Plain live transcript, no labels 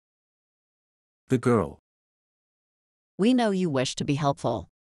The girl. We know you wish to be helpful.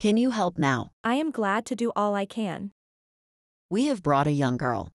 Can you help now? I am glad to do all I can. We have brought a young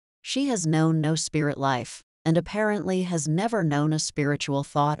girl. She has known no spirit life, and apparently has never known a spiritual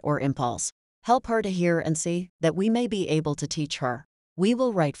thought or impulse. Help her to hear and see, that we may be able to teach her. We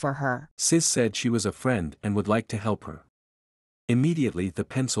will write for her. Sis said she was a friend and would like to help her. Immediately the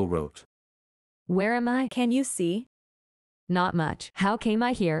pencil wrote. Where am I? Can you see? Not much. How came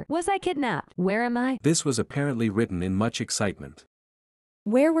I here? Was I kidnapped? Where am I? This was apparently written in much excitement.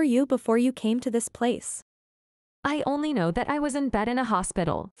 Where were you before you came to this place? I only know that I was in bed in a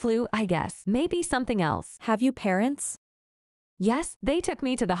hospital. Flu, I guess. Maybe something else. Have you parents? Yes, they took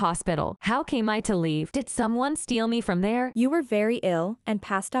me to the hospital. How came I to leave? Did someone steal me from there? You were very ill and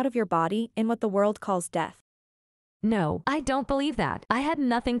passed out of your body in what the world calls death. No, I don't believe that. I had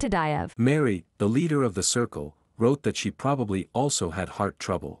nothing to die of. Mary, the leader of the circle, wrote that she probably also had heart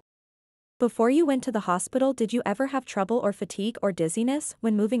trouble. Before you went to the hospital, did you ever have trouble or fatigue or dizziness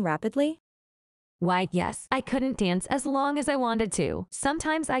when moving rapidly? Why, yes, I couldn't dance as long as I wanted to.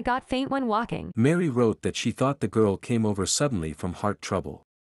 Sometimes I got faint when walking. Mary wrote that she thought the girl came over suddenly from heart trouble.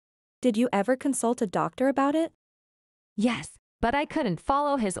 Did you ever consult a doctor about it? Yes, but I couldn't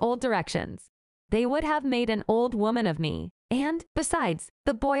follow his old directions. They would have made an old woman of me. And, besides,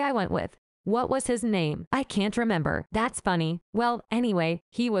 the boy I went with. What was his name? I can't remember. That's funny. Well, anyway,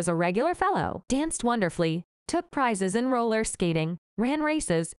 he was a regular fellow. Danced wonderfully, took prizes in roller skating, ran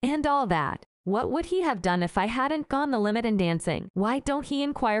races, and all that. What would he have done if I hadn't gone the limit in dancing? Why don't he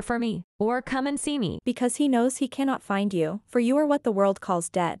inquire for me, or come and see me? Because he knows he cannot find you, for you are what the world calls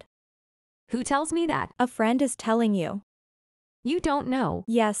dead. Who tells me that? A friend is telling you. You don't know.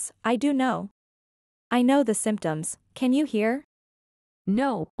 Yes, I do know. I know the symptoms. Can you hear?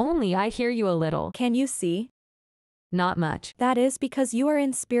 No, only I hear you a little. Can you see? Not much. That is because you are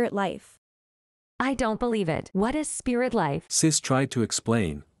in spirit life. I don't believe it. What is spirit life? Sis tried to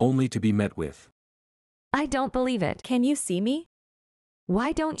explain, only to be met with. I don't believe it. Can you see me?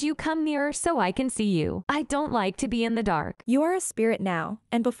 Why don't you come nearer so I can see you? I don't like to be in the dark. You are a spirit now,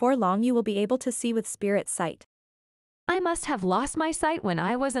 and before long you will be able to see with spirit sight. I must have lost my sight when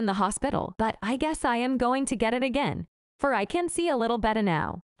I was in the hospital, but I guess I am going to get it again. For I can see a little better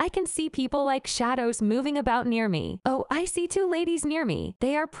now. I can see people like shadows moving about near me. Oh, I see two ladies near me.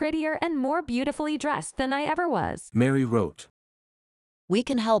 They are prettier and more beautifully dressed than I ever was. Mary wrote. We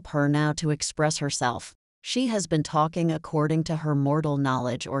can help her now to express herself. She has been talking according to her mortal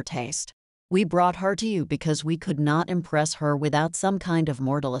knowledge or taste. We brought her to you because we could not impress her without some kind of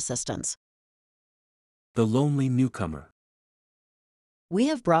mortal assistance. The Lonely Newcomer. We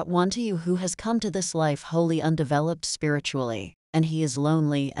have brought one to you who has come to this life wholly undeveloped spiritually, and he is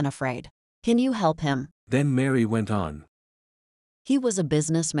lonely and afraid. Can you help him? Then Mary went on. He was a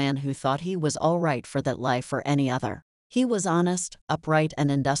businessman who thought he was all right for that life or any other. He was honest, upright,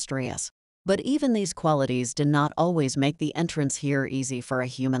 and industrious. But even these qualities did not always make the entrance here easy for a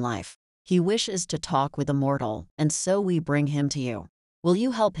human life. He wishes to talk with a mortal, and so we bring him to you. Will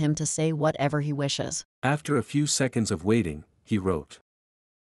you help him to say whatever he wishes? After a few seconds of waiting, he wrote.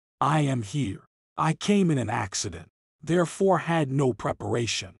 I am here. I came in an accident, therefore had no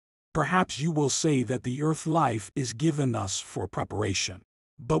preparation. Perhaps you will say that the earth life is given us for preparation.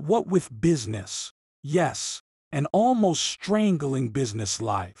 But what with business? Yes, an almost strangling business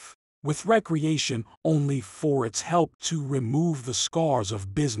life. With recreation only for its help to remove the scars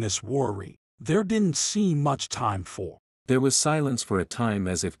of business worry. There didn't seem much time for. There was silence for a time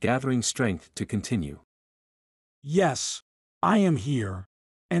as if gathering strength to continue. Yes, I am here,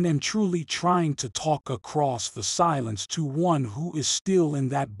 and am truly trying to talk across the silence to one who is still in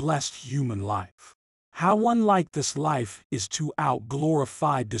that blessed human life. How unlike this life is to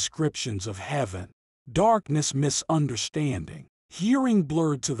out-glorified descriptions of heaven. Darkness, misunderstanding, hearing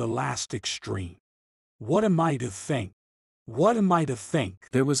blurred to the last extreme. What am I to think? What am I to think?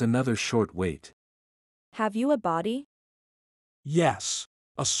 There was another short wait. Have you a body? Yes,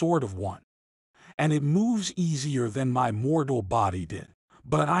 a sort of one. And it moves easier than my mortal body did.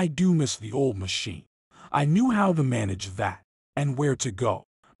 But I do miss the old machine. I knew how to manage that, and where to go.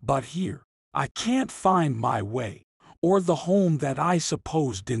 But here, I can't find my way, or the home that I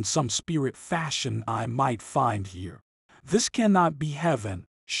supposed in some spirit fashion I might find here. This cannot be heaven,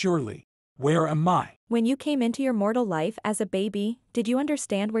 surely. Where am I? When you came into your mortal life as a baby, did you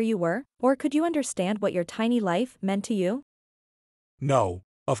understand where you were? Or could you understand what your tiny life meant to you? No,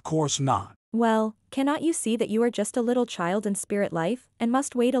 of course not. Well, cannot you see that you are just a little child in spirit life, and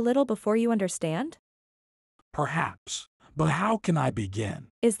must wait a little before you understand? Perhaps. But how can I begin?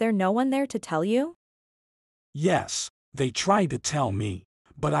 Is there no one there to tell you? Yes, they tried to tell me,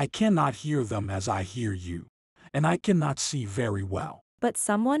 but I cannot hear them as I hear you, and I cannot see very well. But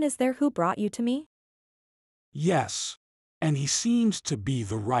someone is there who brought you to me? Yes, and he seems to be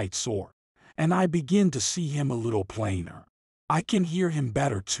the right sort, and I begin to see him a little plainer. I can hear him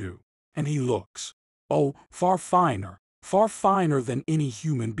better too, and he looks, oh, far finer than any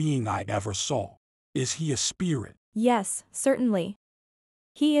human being I ever saw. Is he a spirit? Yes, certainly.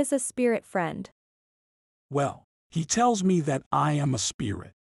 He is a spirit friend. Well, he tells me that I am a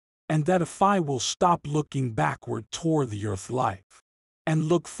spirit, and that if I will stop looking backward toward the earth life, and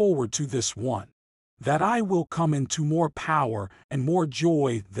look forward to this one, that I will come into more power and more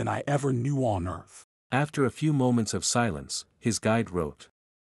joy than I ever knew on earth. After a few moments of silence, his guide wrote,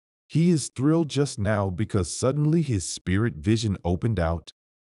 He is thrilled just now because suddenly his spirit vision opened out,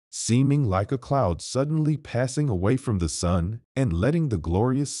 seeming like a cloud suddenly passing away from the sun and letting the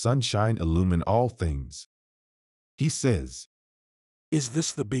glorious sunshine illumine all things. He says, Is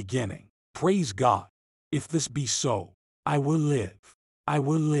this the beginning? Praise God. If this be so, I will live,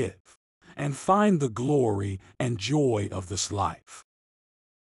 and find the glory and joy of this life.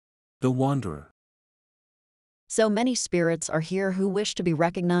 The Wanderer. So many spirits are here who wish to be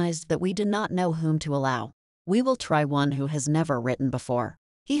recognized that we do not know whom to allow. We will try one who has never written before.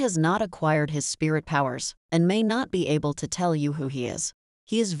 He has not acquired his spirit powers, and may not be able to tell you who he is.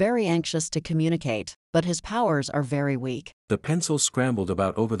 He is very anxious to communicate, but his powers are very weak. The pencil scrambled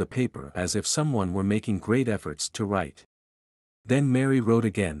about over the paper as if someone were making great efforts to write. Then Mary wrote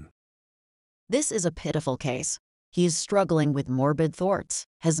again. This is a pitiful case. He is struggling with morbid thoughts,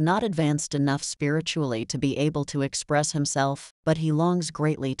 has not advanced enough spiritually to be able to express himself, but he longs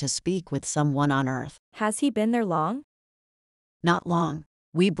greatly to speak with someone on earth. Has he been there long? Not long.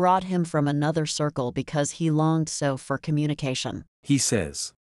 We brought him from another circle because he longed so for communication. He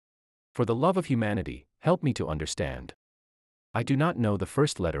says, For the love of humanity, help me to understand. I do not know the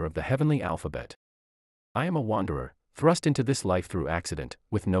first letter of the heavenly alphabet. I am a wanderer, thrust into this life through accident,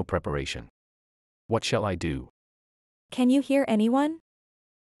 with no preparation. What shall I do? Can you hear anyone?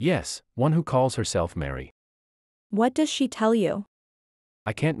 Yes, one who calls herself Mary. What does she tell you?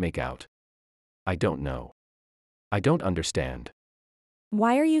 I can't make out. I don't know. I don't understand.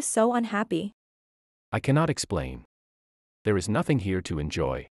 Why are you so unhappy? I cannot explain. There is nothing here to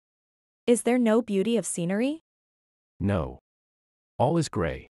enjoy. Is there no beauty of scenery? No. All is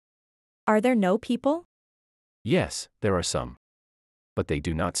gray. Are there no people? Yes, there are some. But they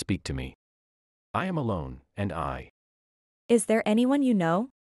do not speak to me. I am alone, and Is there anyone you know?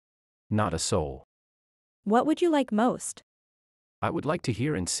 not a soul. What would you like most? I would like to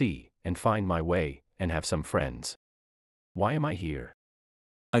hear and see, and find my way, and have some friends. Why am I here?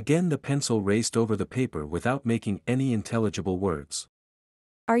 Again the pencil raced over the paper without making any intelligible words.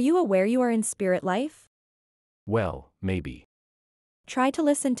 Are you aware you are in spirit life? Well, maybe. Try to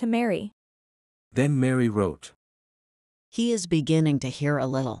listen to Mary. Then Mary wrote, He is beginning to hear a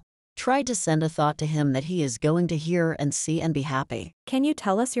little. Try to send a thought to him that he is going to hear and see and be happy. Can you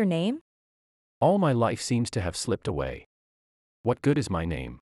tell us your name? All my life seems to have slipped away. What good is my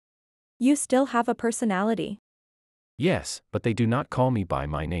name? You still have a personality. Yes, but they do not call me by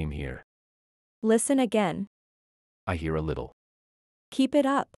my name here. Listen again. I hear a little. Keep it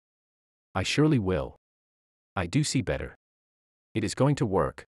up. I surely will. I do see better. It is going to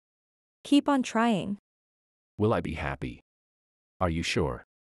work. Keep on trying. Will I be happy? Are you sure?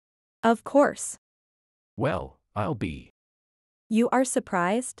 Of course. Well, I'll be. You are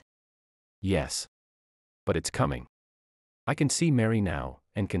surprised? Yes. But it's coming. I can see Mary now,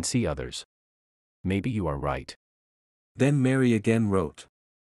 and can see others. Maybe you are right. Then Mary again wrote,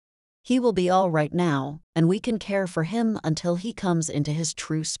 He will be all right now, and we can care for him until he comes into his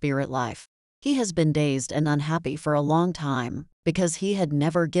true spirit life. He has been dazed and unhappy for a long time, because he had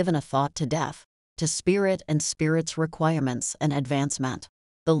never given a thought to death, to spirit and spirit's requirements and advancement.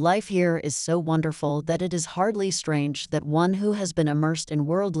 The life here is so wonderful that it is hardly strange that one who has been immersed in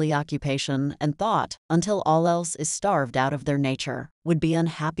worldly occupation and thought until all else is starved out of their nature would be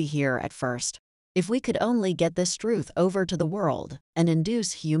unhappy here at first. If we could only get this truth over to the world and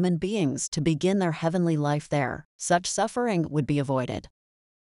induce human beings to begin their heavenly life there, such suffering would be avoided.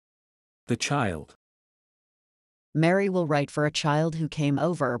 The Child. Mary will write for a child who came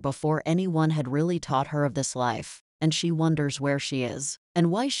over before anyone had really taught her of this life, and she wonders where she is,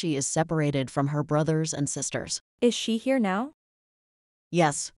 and why she is separated from her brothers and sisters. Is she here now?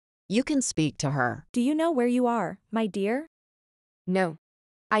 Yes, you can speak to her. Do you know where you are, my dear? No.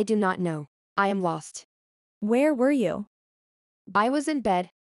 I do not know. I am lost. Where were you? I was in bed,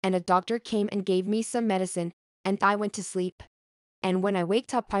 and a doctor came and gave me some medicine, and I went to sleep. And when I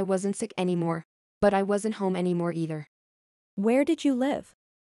waked up I wasn't sick anymore, but I wasn't home anymore either. Where did you live?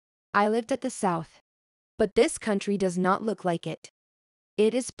 I lived at the south. But this country does not look like it.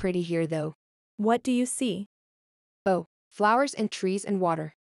 It is pretty here though. What do you see? Oh, flowers and trees and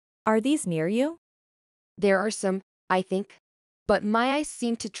water. Are these near you? There are some, I think. But my eyes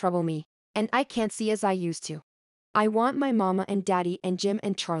seem to trouble me, and I can't see as I used to. I want my mama and daddy and Jim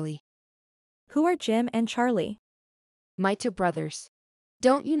and Charlie. Who are Jim and Charlie? My two brothers.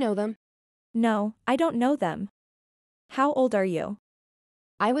 Don't you know them? No, I don't know them. How old are you?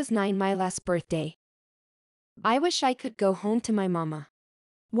 I was 9 my last birthday. I wish I could go home to my mama.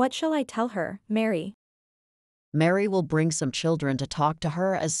 What shall I tell her, Mary? Mary will bring some children to talk to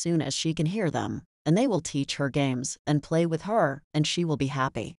her as soon as she can hear them, and they will teach her games and play with her, and she will be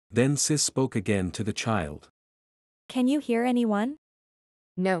happy. Then Sis spoke again to the child. Can you hear anyone?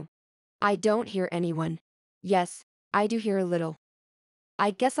 No. I don't hear anyone. Yes, I do hear a little.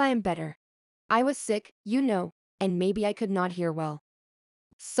 I guess I am better. I was sick, you know, and maybe I could not hear well.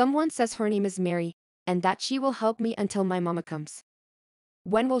 Someone says her name is Mary, and that she will help me until my mama comes.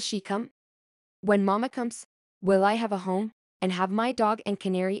 When will she come? When mama comes, will I have a home, and have my dog and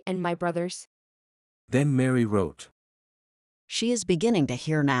canary and my brothers? Then Mary wrote. She is beginning to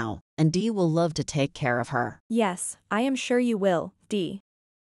hear now, and Dee will love to take care of her. Yes, I am sure you will, Dee.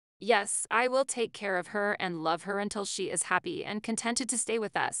 Yes, I will take care of her and love her until she is happy and contented to stay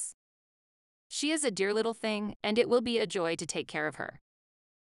with us. She is a dear little thing, and it will be a joy to take care of her.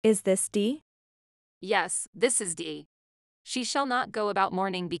 Is this Dee? Yes, this is Dee. She shall not go about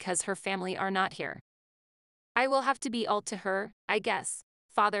mourning because her family are not here. I will have to be all to her, I guess.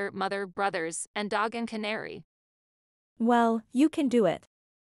 Father, mother, brothers, and dog and canary. Well, you can do it.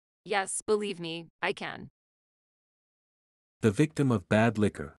 Yes, believe me, I can. The victim of bad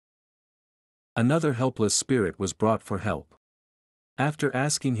liquor. Another helpless spirit was brought for help. After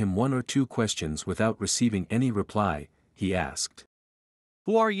asking him 1 or 2 questions without receiving any reply, he asked,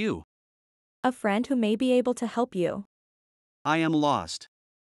 "Who are you?" A friend who may be able to help you. "I am lost.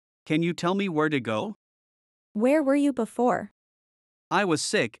 Can you tell me where to go?" Where were you before? "I was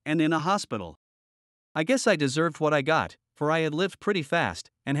sick and in a hospital. I guess I deserved what I got, for I had lived pretty fast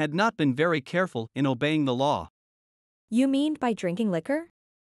and had not been very careful in obeying the law." You mean by drinking liquor?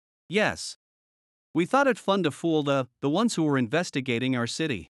 "Yes. We thought it fun to fool the ones who were investigating our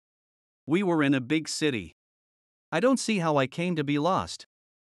city. We were in a big city. I don't see how I came to be lost.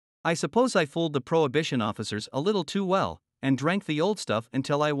 I suppose I fooled the prohibition officers a little too well, and drank the old stuff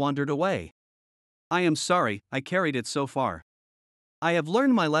until I wandered away. I am sorry I carried it so far. I have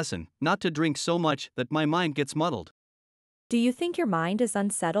learned my lesson, not to drink so much that my mind gets muddled." Do you think your mind is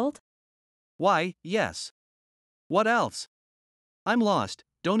unsettled? "Why, yes. What else? I'm lost,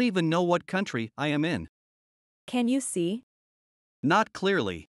 don't even know what country I am in." Can you see? "Not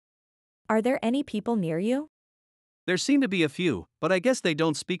clearly. Are there any people near you? There seem to be a few, but I guess they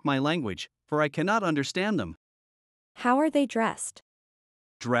don't speak my language, for I cannot understand them." How are they dressed?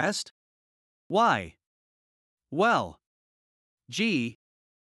 "Dressed? Why? Well. Gee.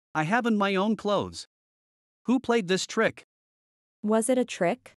 I haven't my own clothes. Who played this trick? Was it a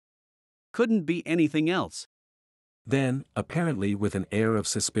trick? Couldn't be anything else." Then, apparently with an air of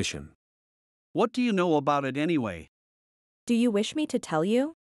suspicion, "What do you know about it anyway?" Do you wish me to tell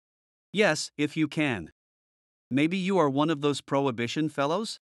you? "Yes, if you can. Maybe you are one of those prohibition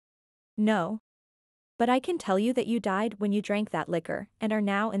fellows?" No. But I can tell you that you died when you drank that liquor and are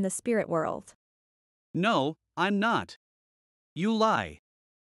now in the spirit world. "No, I'm not. You lie.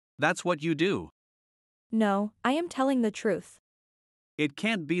 That's what you do." No, I am telling the truth. "It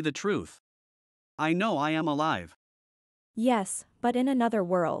can't be the truth. I know I am alive." Yes, but in another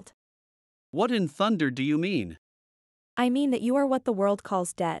world. "What in thunder do you mean?" I mean that you are what the world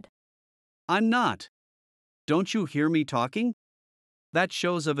calls dead. "I'm not. Don't you hear me talking? That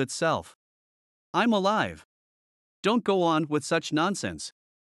shows of itself. I'm alive. Don't go on with such nonsense.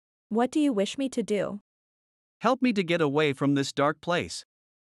 What do you wish me to do? Help me to get away from this dark place."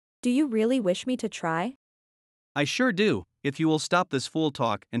 Do you really wish me to try? "I sure do, if you will stop this fool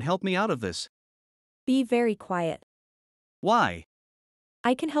talk and help me out of this." Be very quiet. "Why?"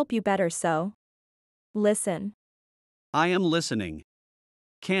 I can help you better so. Listen. "I am listening.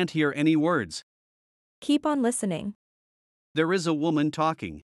 Can't hear any words." Keep on listening. "There is a woman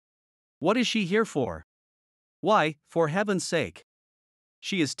talking. What is she here for?" "Why, for heaven's sake.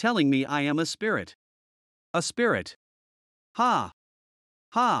 She is telling me I am a spirit." "A spirit? Ha!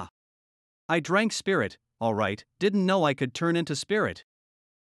 Ha! I drank spirit, all right, didn't know I could turn into spirit."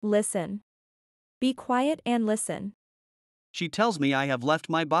 Listen. Be quiet and listen. "She tells me I have left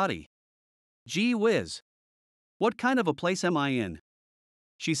my body. Gee whiz. What kind of a place am I in?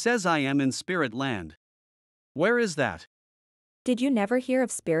 She says I am in spirit land. Where is that?" Did you never hear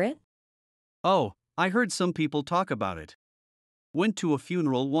of spirit? Oh, I heard some people talk about it. Went to a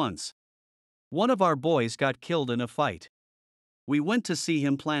funeral once. One of our boys got killed in a fight. We went to see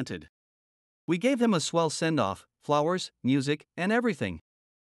him planted. We gave him a swell send-off, flowers, music, and everything.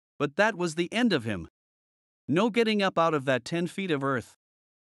 But that was the end of him. No getting up out of that 10 feet of earth.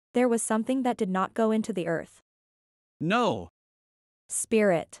 There was something that did not go into the earth. No.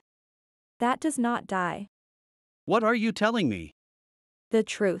 Spirit. That does not die. What are you telling me? The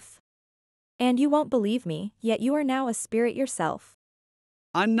truth. And you won't believe me, yet you are now a spirit yourself.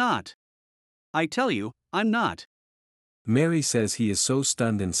 I'm not. I tell you, I'm not. Mary says he is so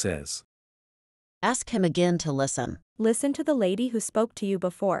stunned and says, Ask him again to listen. Listen to the lady who spoke to you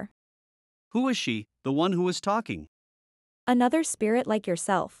before. Who is she, the one who is talking? Another spirit like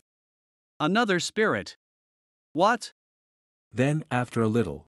yourself. Another spirit. What? Then, after a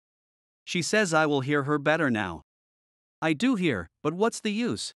little, She says I will hear her better now. I do hear, but what's the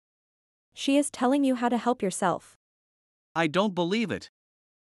use? She is telling you how to help yourself. I don't believe it.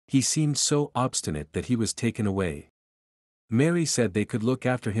 he seemed so obstinate that he was taken away. Mary said they could look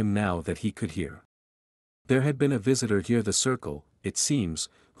after him now that he could hear. There had been a visitor near the circle, it seems,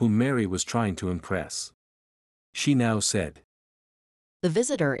 whom Mary was trying to impress. She now said, The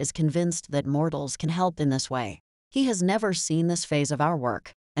visitor is convinced that mortals can help in this way. He has never seen this phase of our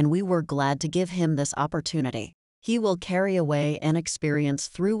work, and we were glad to give him this opportunity. He will carry away an experience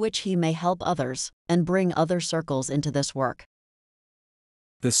through which he may help others, and bring other circles into this work.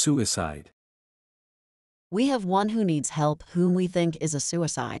 The suicide. We have one who needs help whom we think is a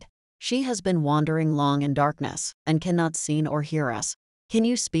suicide. She has been wandering long in darkness, and cannot see or hear us. Can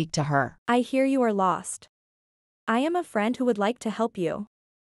you speak to her? I hear you are lost. I am a friend who would like to help you.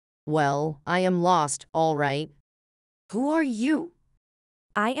 Well, I am lost, all right. Who are you?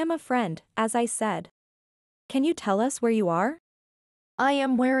 I am a friend, as I said. Can you tell us where you are? I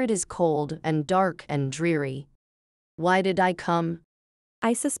am where it is cold and dark and dreary. Why did I come?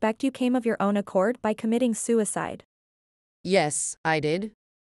 I suspect you came of your own accord by committing suicide. Yes, I did.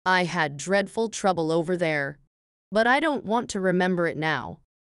 I had dreadful trouble over there. But I don't want to remember it now.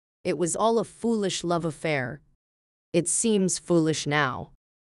 It was all a foolish love affair. It seems foolish now.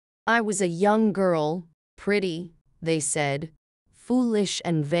 I was a young girl, pretty, they said. Foolish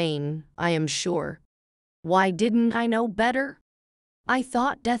and vain, I am sure. Why didn't I know better? I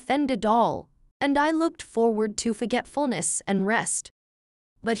thought death ended all, and I looked forward to forgetfulness and rest.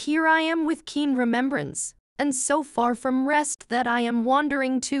 But here I am with keen remembrance, and so far from rest that I am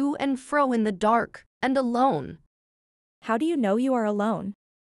wandering to and fro in the dark, and alone. How do you know you are alone?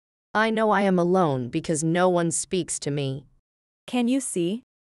 I know I am alone because no one speaks to me. Can you see?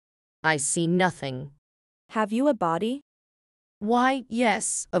 I see nothing. Have you a body? Why,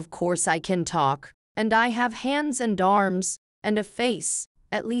 yes, of course I can talk, and I have hands and arms, and a face,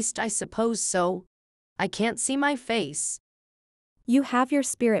 at least I suppose so. I can't see my face. You have your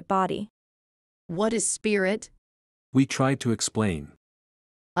spirit body. What is spirit? We tried to explain.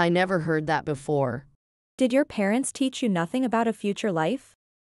 I never heard that before. Did your parents teach you nothing about a future life?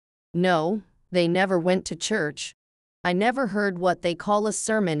 No, they never went to church. I never heard what they call a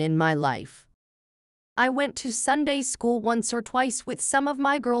sermon in my life. I went to Sunday school once or twice with some of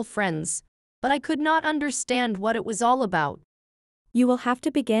my girlfriends, but I could not understand what it was all about. You will have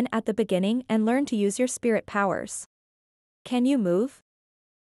to begin at the beginning and learn to use your spirit powers. Can you move?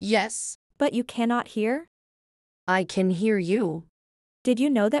 Yes. But you cannot hear? I can hear you. Did you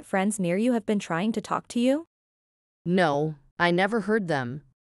know that friends near you have been trying to talk to you? No, I never heard them.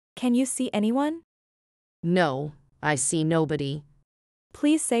 Can you see anyone? No, I see nobody.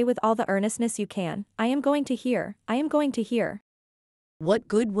 Please say with all the earnestness you can, I am going to hear, I am going to hear. What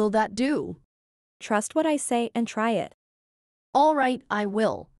good will that do? Trust what I say and try it. All right, I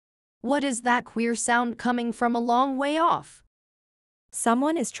will. What is that queer sound coming from a long way off?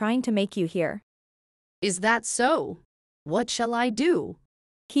 Someone is trying to make you hear. Is that so? What shall I do?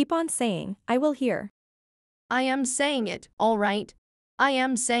 Keep on saying, I will hear. I am saying it, all right. I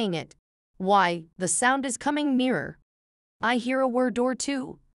am saying it. Why, the sound is coming nearer. I hear a word or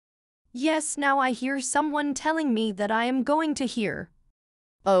two. Yes, now I hear someone telling me that I am going to hear.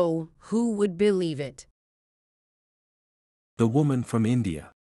 Oh, who would believe it? The woman from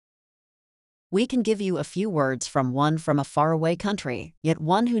India. We can give you a few words from one from a faraway country, yet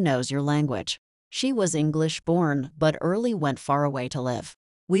one who knows your language. She was English-born, but early went far away to live.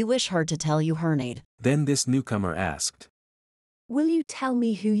 We wish her to tell you her need. Then this newcomer asked. Will you tell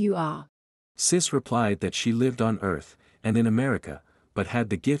me who you are? Sis replied that she lived on Earth, and in America, but had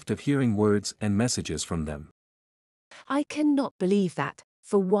the gift of hearing words and messages from them. I cannot believe that,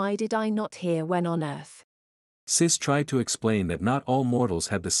 for why did I not hear when on earth? Sis tried to explain that not all mortals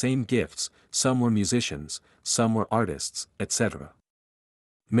had the same gifts, some were musicians, some were artists, etc.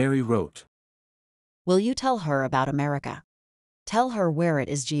 Mary wrote. Will you tell her about America? Tell her where it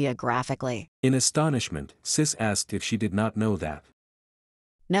is geographically. In astonishment, Sis asked if she did not know that.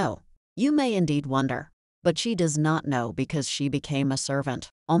 No, you may indeed wonder, but she does not know because she became a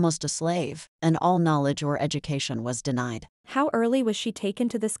servant, almost a slave, and all knowledge or education was denied. How early was she taken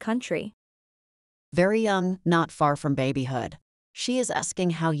to this country? Very young, not far from babyhood. She is asking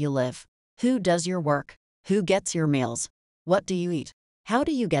how you live. Who does your work? Who gets your meals? What do you eat? How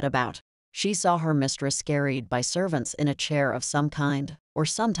do you get about? She saw her mistress carried by servants in a chair of some kind, or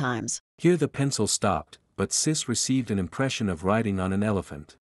sometimes. Here the pencil stopped, but Sis received an impression of riding on an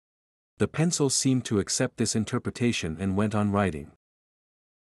elephant. The pencil seemed to accept this interpretation and went on writing.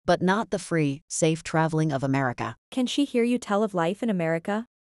 But not the free, safe traveling of America. Can she hear you tell of life in America?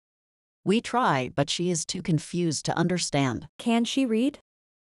 We try, but she is too confused to understand. Can she read?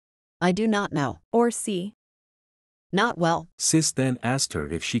 I do not know. Or see? Not well. Sis then asked her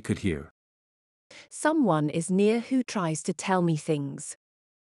if she could hear. Someone is near who tries to tell me things.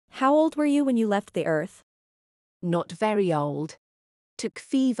 How old were you when you left the earth? Not very old. Took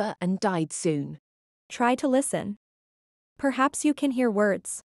fever and died soon. Try to listen. Perhaps you can hear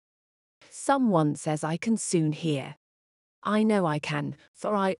words. Someone says I can soon hear. I know I can,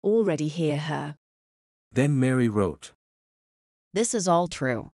 for I already hear her. Then Mary wrote. This is all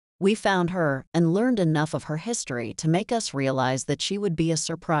true. We found her and learned enough of her history to make us realize that she would be a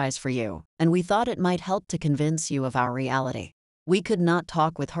surprise for you, and we thought it might help to convince you of our reality. We could not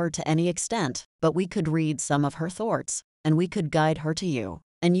talk with her to any extent, but we could read some of her thoughts, and we could guide her to you,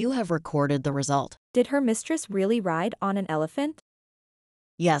 and you have recorded the result. Did her mistress really ride on an elephant?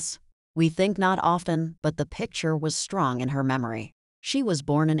 Yes. We think not often, but the picture was strong in her memory. She was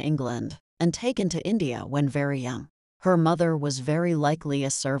born in England and taken to India when very young. Her mother was very likely a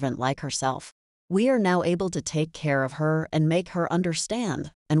servant like herself. We are now able to take care of her and make her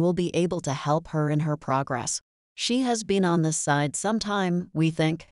understand, and will be able to help her in her progress. She has been on this side some time, we think,